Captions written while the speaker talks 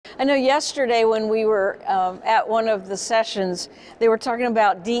I know yesterday when we were at one of the sessions, they were talking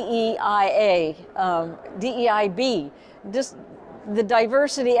about DEIA, DEIB. Just the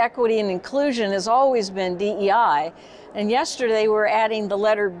diversity, equity, and inclusion has always been DEI. And yesterday we were adding the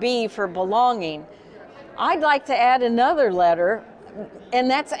letter B for belonging. I'd like to add another letter, and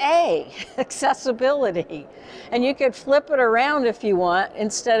that's A, accessibility. And you could flip it around if you want.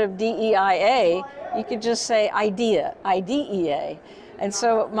 Instead of DEIA, you could just say IDEA, IDEA. And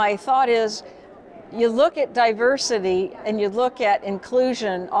so my thought is, you look at diversity and you look at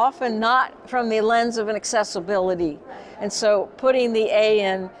inclusion, often not from the lens of an accessibility. And so putting the A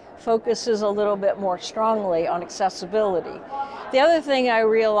in focuses a little bit more strongly on accessibility. The other thing I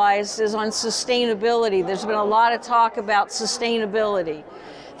realized is on sustainability. There's been a lot of talk about sustainability.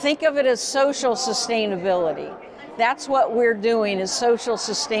 Think of it as social sustainability. That's what we're doing, is social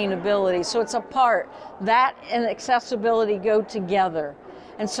sustainability. So it's a part. That and accessibility go together.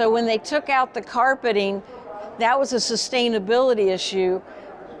 And so when they took out the carpeting, that was a sustainability issue,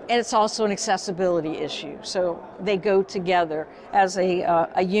 and it's also an accessibility issue. So they go together as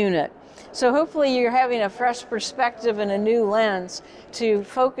a unit. So hopefully you're having a fresh perspective and a new lens to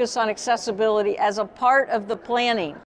focus on accessibility as a part of the planning.